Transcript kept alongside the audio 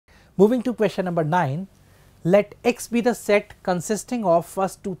Moving to question number 9, let X be the set consisting of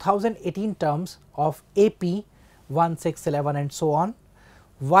first 2018 terms of AP 1, 6, 11 and so on.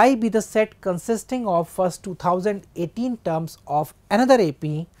 Y be the set consisting of first 2018 terms of another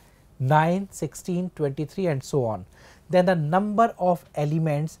AP 9, 16, 23 and so on. Then the number of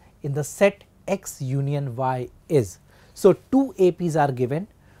elements in the set X union Y is. So, two APs are given.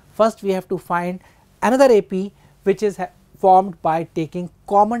 First we have to find another AP which is formed by taking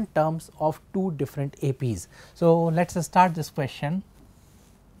common terms of two different APs. So, let us start this question.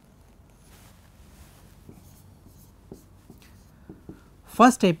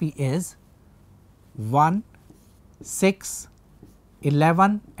 First AP is 1, 6,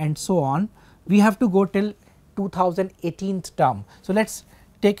 11 and so on. We have to go till 2018th term. So, let us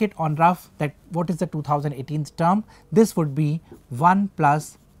take it on rough that what is the 2018th term. This would be 1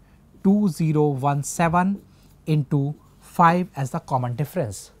 plus 2017 into 5 as the common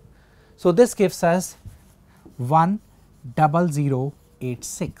difference. So, this gives us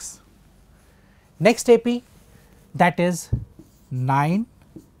 10086. Next AP, that is 9,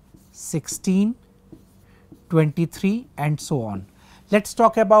 16, 23 and so on. Let us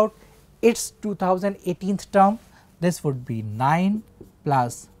talk about its 2018th term. This would be 9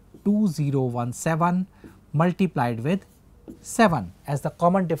 plus 2017 multiplied with 7, as the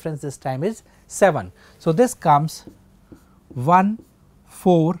common difference this time is 7. So, this comes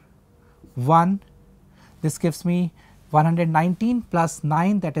 141. This gives me 119 plus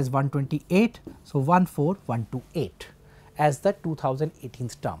 9, that is 128. So, 14128 as the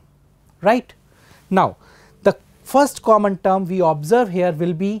 2018th term, right. Now, the first common term we observe here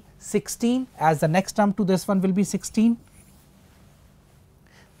will be 16, as the next term to this one will be 16,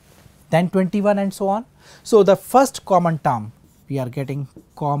 then 21 and so on. So, the first common term we are getting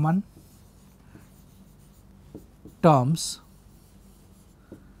common terms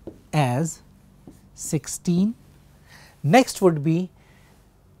as 16. Next would be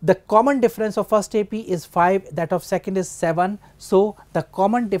the common difference of first AP is 5, that of second is 7. So, the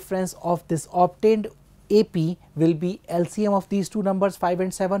common difference of this obtained AP will be LCM of these two numbers 5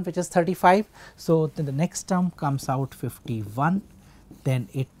 and 7, which is 35. So, then the next term comes out 51, then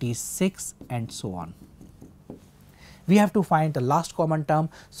 86 and so on. We have to find the last common term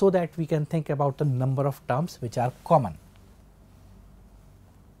so that we can think about the number of terms which are common.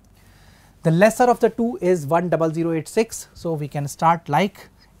 The lesser of the two is 10086. So, we can start like,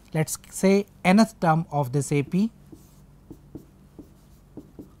 let us say nth term of this AP.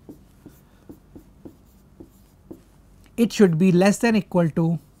 It should be less than equal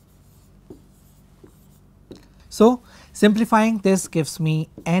to. So, simplifying this gives me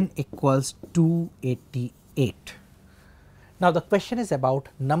n equals 288. Now, the question is about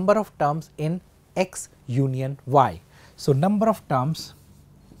number of terms in X union Y. So, number of terms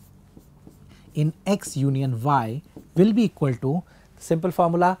in X union Y will be equal to simple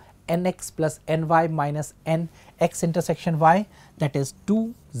formula nx plus ny minus nx intersection y, that is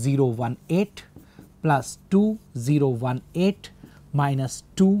 2018 plus 2018 minus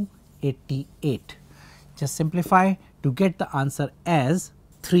 288. Just simplify to get the answer as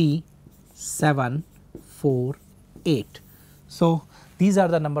 3748. So, these are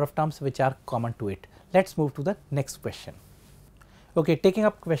the number of terms which are common to it. Let us move to the next question. Okay, taking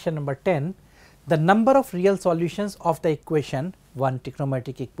up question number 10. The number of real solutions of the equation, one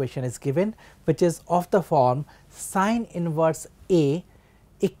trigonometric equation is given, which is of the form sin inverse A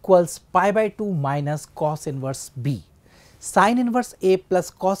equals pi by 2 minus cos inverse B. Sin inverse A plus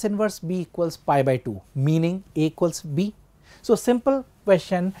cos inverse B equals pi by 2, meaning A equals B. So, simple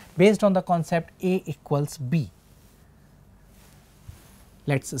question based on the concept A equals B.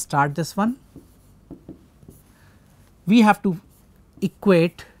 Let us start this one. We have to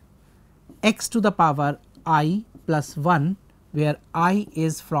equate x to the power I plus 1, where I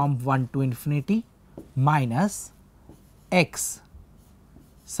is from 1 to infinity, minus x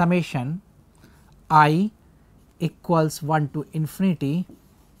summation I equals 1 to infinity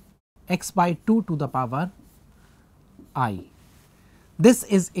x by 2 to the power I. This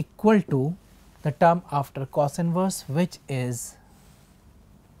is equal to the term after cos inverse, which is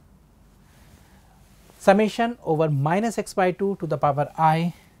summation over minus x by 2 to the power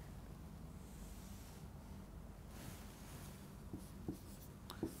I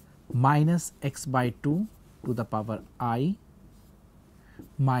minus x by 2 to the power I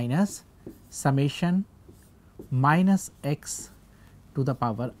minus summation minus x to the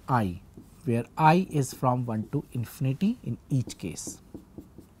power I, where I is from 1 to infinity in each case.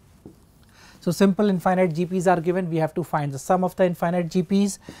 So, simple infinite GPs are given, we have to find the sum of the infinite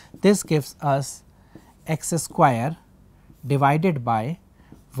GPs. This gives us x square divided by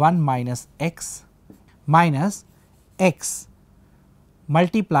 1 minus x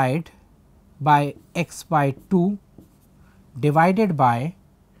multiplied by x by 2 divided by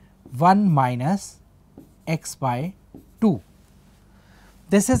 1 minus x by 2.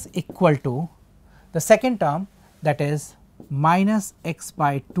 This is equal to the second term, that is minus x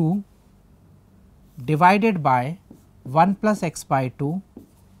by 2 divided by 1 plus x by 2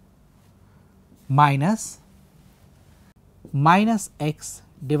 minus x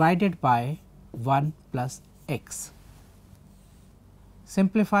divided by 1 plus x.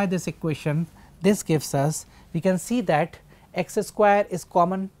 Simplify this equation. This gives us, we can see that x square is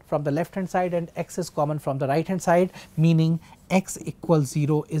common from the left hand side and x is common from the right hand side, meaning x equals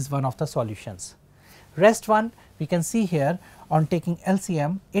 0 is one of the solutions. Rest one we can see here, on taking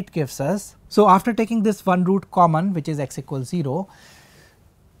LCM it gives us. So, after taking this one root common, which is x equals 0,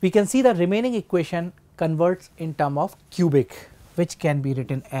 we can see the remaining equation converts in term of cubic, which can be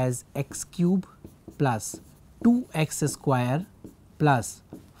written as x cube plus 2x square plus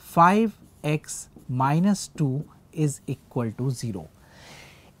 5x minus 2 is equal to 0.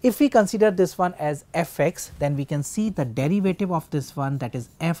 If we consider this one as f(x), then we can see the derivative of this one, that is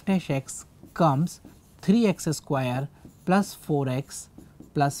f dash x, comes 3x square plus 4x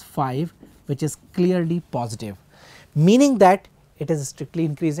plus 5, which is clearly positive, meaning that it is strictly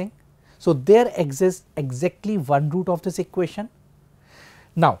increasing. So, there exists exactly one root of this equation.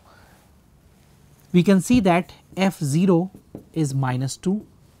 Now, we can see that f0 is minus 2,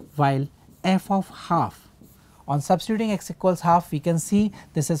 while f of half, on substituting x equals half, we can see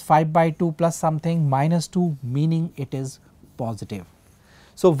this is 5 by 2 plus something minus 2, meaning it is positive.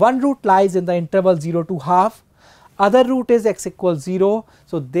 So, one root lies in the interval 0 to half, other root is x equals 0.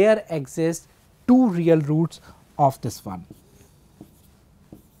 So, there exists two real roots of this one.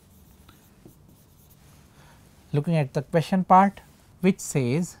 Looking at the question part, which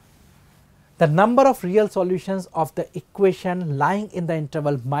says the number of real solutions of the equation lying in the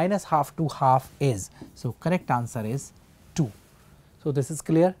interval minus half to half is. So, correct answer is 2. So, this is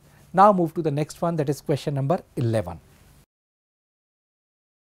clear. Now, move to the next one, that is question number 11.